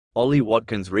Ollie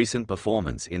Watkins' recent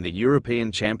performance in the European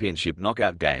Championship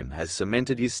knockout game has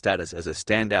cemented his status as a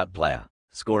standout player.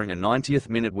 Scoring a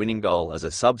 90th-minute winning goal as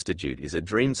a substitute is a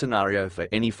dream scenario for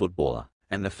any footballer,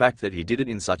 and the fact that he did it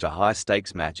in such a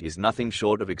high-stakes match is nothing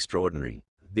short of extraordinary.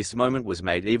 This moment was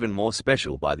made even more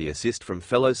special by the assist from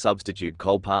fellow substitute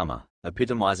Cole Palmer,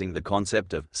 epitomizing the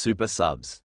concept of super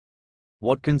subs.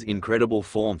 Watkins' incredible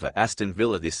form for Aston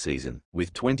Villa this season,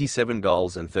 with 27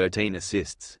 goals and 13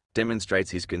 assists, demonstrates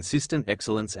his consistent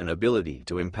excellence and ability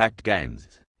to impact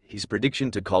games. His prediction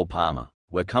to Cole Palmer,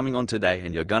 "We're coming on today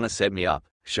and you're gonna set me up,"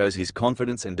 shows his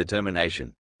confidence and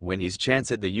determination. When his chance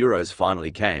at the Euros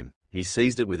finally came, he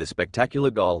seized it with a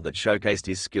spectacular goal that showcased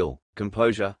his skill,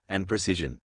 composure, and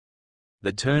precision.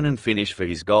 The turn and finish for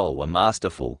his goal were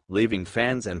masterful, leaving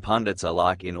fans and pundits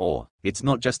alike in awe. It's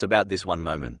not just about this one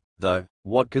moment, though.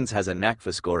 Watkins has a knack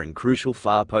for scoring crucial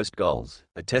far-post goals,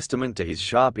 a testament to his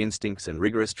sharp instincts and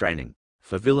rigorous training.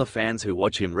 For Villa fans who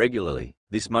watch him regularly,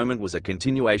 this moment was a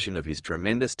continuation of his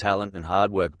tremendous talent and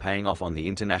hard work paying off on the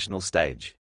international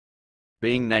stage.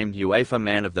 Being named UEFA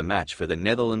Man of the Match for the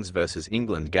Netherlands vs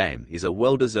England game is a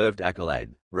well-deserved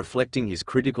accolade, reflecting his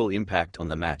critical impact on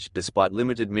the match despite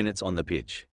limited minutes on the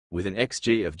pitch. With an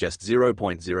XG of just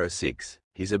 0.06,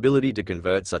 his ability to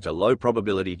convert such a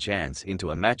low-probability chance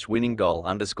into a match-winning goal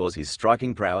underscores his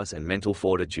striking prowess and mental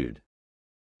fortitude.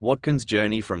 Watkins'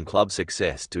 journey from club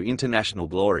success to international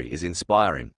glory is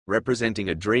inspiring, representing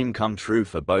a dream come true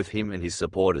for both him and his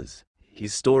supporters.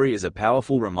 His story is a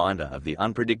powerful reminder of the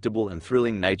unpredictable and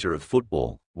thrilling nature of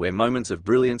football, where moments of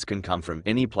brilliance can come from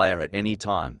any player at any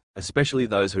time, especially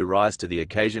those who rise to the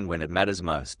occasion when it matters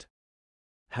most.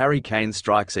 Harry Kane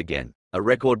strikes again, a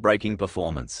record-breaking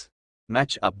performance.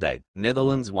 Match update: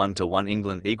 Netherlands 1-1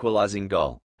 England equalising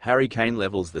goal. Harry Kane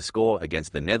levels the score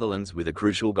against the Netherlands with a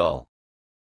crucial goal.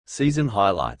 Season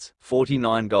highlights: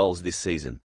 49 goals this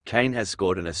season. Kane has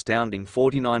scored an astounding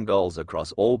 49 goals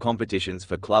across all competitions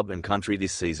for club and country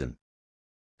this season.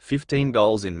 15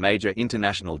 goals in major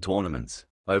international tournaments.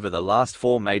 Over the last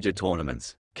 4 major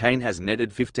tournaments, Kane has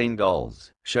netted 15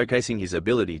 goals, showcasing his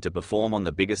ability to perform on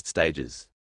the biggest stages.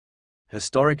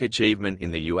 Historic achievement in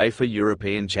the UEFA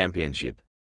European Championship.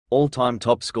 All-time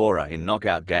top scorer in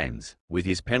knockout games. With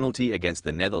his penalty against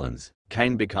the Netherlands,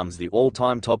 Kane becomes the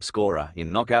all-time top scorer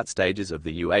in knockout stages of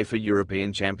the UEFA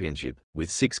European Championship,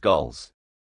 with 6 goals.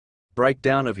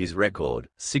 Breakdown of his record: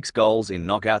 6 goals in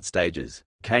knockout stages.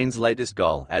 Kane's latest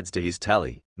goal adds to his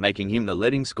tally, making him the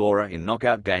leading scorer in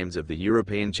knockout games of the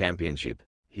European Championship.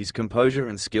 His composure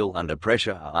and skill under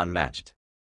pressure are unmatched.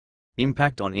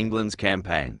 Impact on England's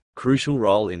campaign. Crucial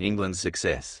role in England's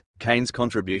success. Kane's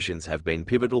contributions have been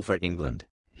pivotal for England.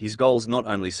 His goals not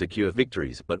only secure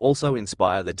victories but also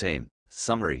inspire the team.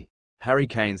 Summary: Harry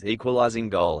Kane's equalising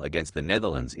goal against the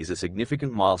Netherlands is a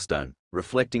significant milestone,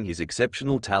 reflecting his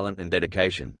exceptional talent and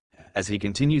dedication. As he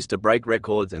continues to break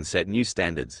records and set new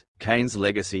standards, Kane's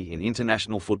legacy in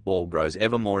international football grows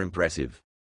ever more impressive.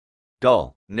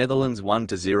 Goal: Netherlands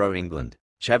 1-0 England.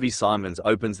 Xavi Simons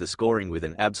opens the scoring with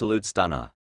an absolute stunner.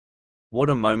 What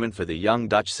a moment for the young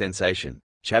Dutch sensation.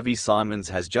 Xavi Simons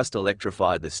has just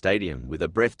electrified the stadium with a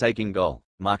breathtaking goal,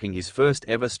 marking his first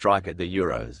ever strike at the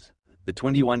Euros. The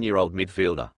 21-year-old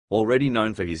midfielder, already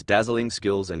known for his dazzling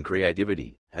skills and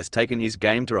creativity, has taken his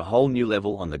game to a whole new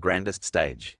level on the grandest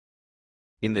stage.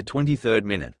 In the 23rd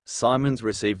minute, Simons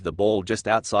received the ball just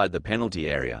outside the penalty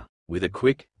area. With a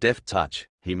quick, deft touch,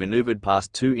 he maneuvered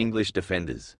past 2 English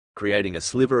defenders, creating a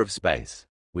sliver of space.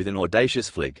 With an audacious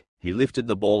flick, he lifted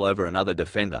the ball over another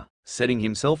defender, setting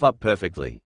himself up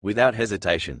perfectly. Without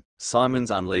hesitation,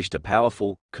 Simons unleashed a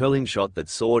powerful, curling shot that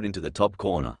soared into the top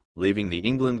corner, leaving the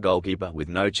England goalkeeper with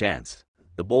no chance.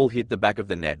 The ball hit the back of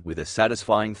the net with a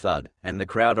satisfying thud, and the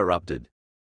crowd erupted.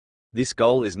 This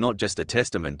goal is not just a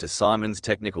testament to Simons'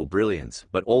 technical brilliance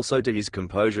but also to his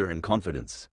composure and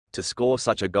confidence. To score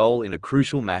such a goal in a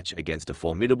crucial match against a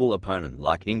formidable opponent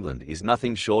like England is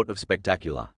nothing short of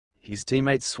spectacular. His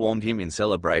teammates swarmed him in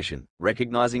celebration,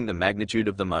 recognizing the magnitude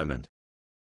of the moment.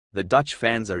 The Dutch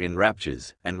fans are in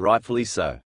raptures, and rightfully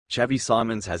so. Xavi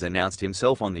Simons has announced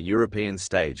himself on the European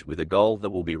stage with a goal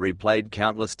that will be replayed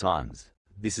countless times.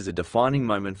 This is a defining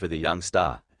moment for the young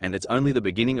star, and it's only the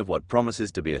beginning of what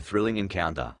promises to be a thrilling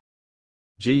encounter.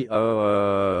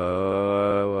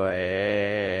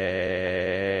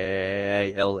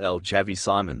 Goal Xavi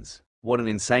Simons. What an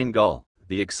insane goal.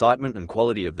 The excitement and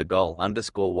quality of the goal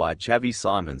underscore why Xavi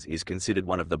Simons is considered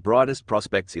one of the brightest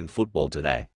prospects in football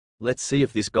today. Let's see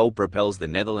if this goal propels the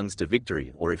Netherlands to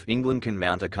victory or if England can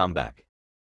mount a comeback.